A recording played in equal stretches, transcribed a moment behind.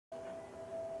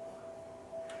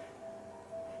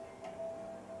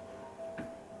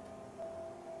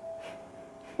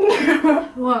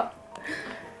What?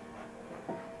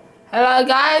 Hello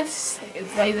guys,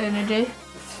 it's Vaseenergy.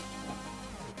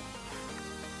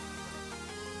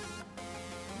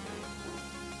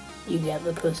 You get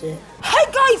the pussy.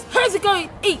 Hey guys, how's it going?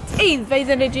 It's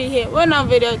Vaseenergy here. We're on our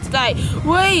video today.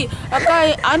 We are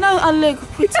going, I know I look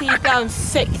pretty damn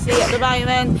sexy at the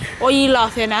moment. What are you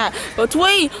laughing at? But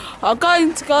we are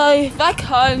going to go back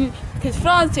home because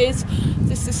Francis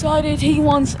just decided he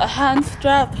wants a hand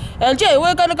strap. And yeah,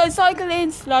 we're going to go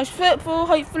cycling / football.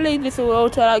 Hopefully this will all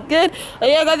turn out good. And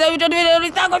yeah guys, if you don't do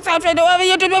it, don't go subscribe to whatever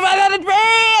you do with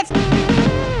Vaseenergy.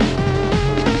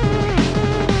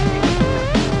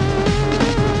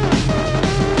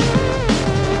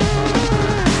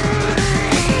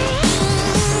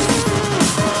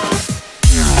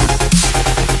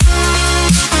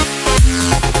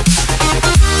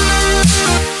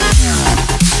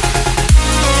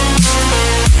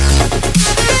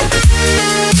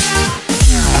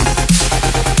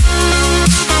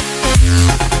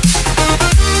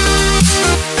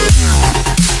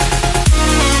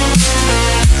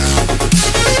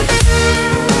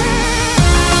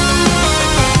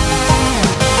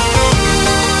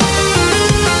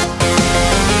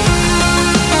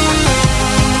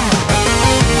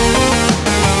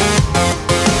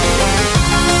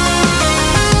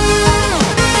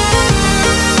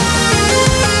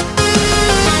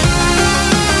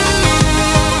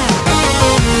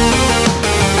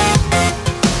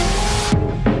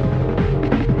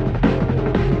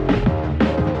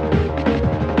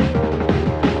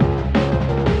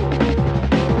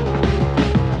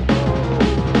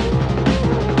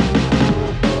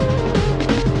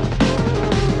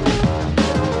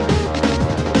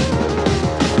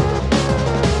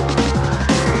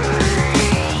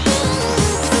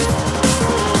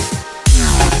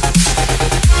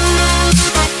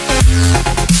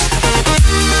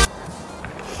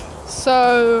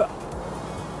 So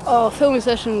our filming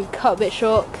session cut a bit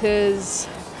short because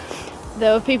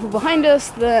there were people behind us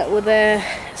that were there.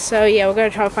 So yeah, we're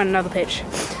going to try and find another pitch.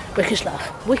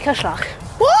 Wickerschlag.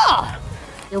 Whoa!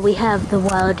 Here we have the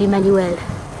wild Emmanuel.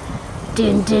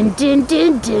 Dun dun dun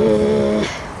dun dun.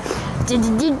 Dun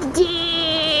dun dun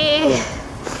dun.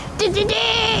 Dun dun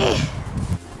dun.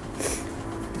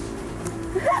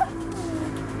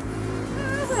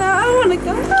 I want to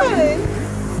go home.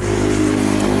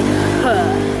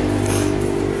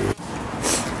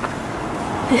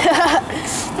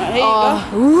 There you go.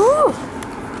 Ooh.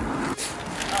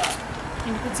 Can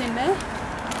you put it in there?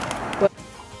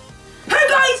 Hey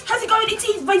guys, how's it going? It's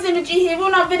Vaseenergy here. We're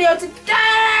on our video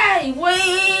today.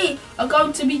 We are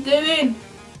going to be doing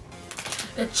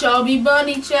the Chubby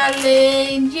Bunny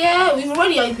Challenge. Yeah, we've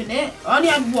already opened it. I only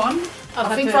had one.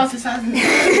 I think Francis hasn't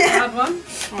had one.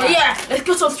 But yeah, let's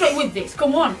go straight with this.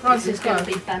 Come on, Francis, go. It's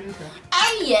gonna be banter.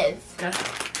 Oh yes. Go.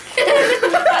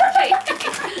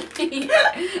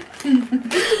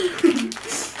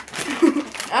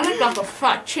 I look like a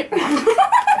fat chipmunk.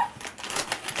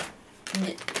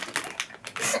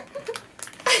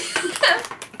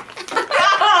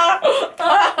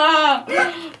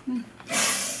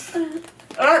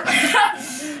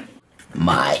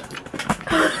 My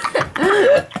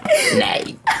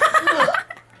name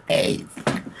is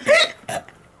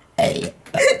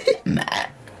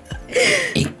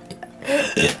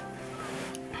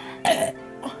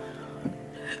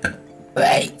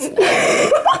Wait.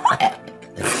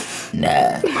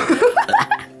 No.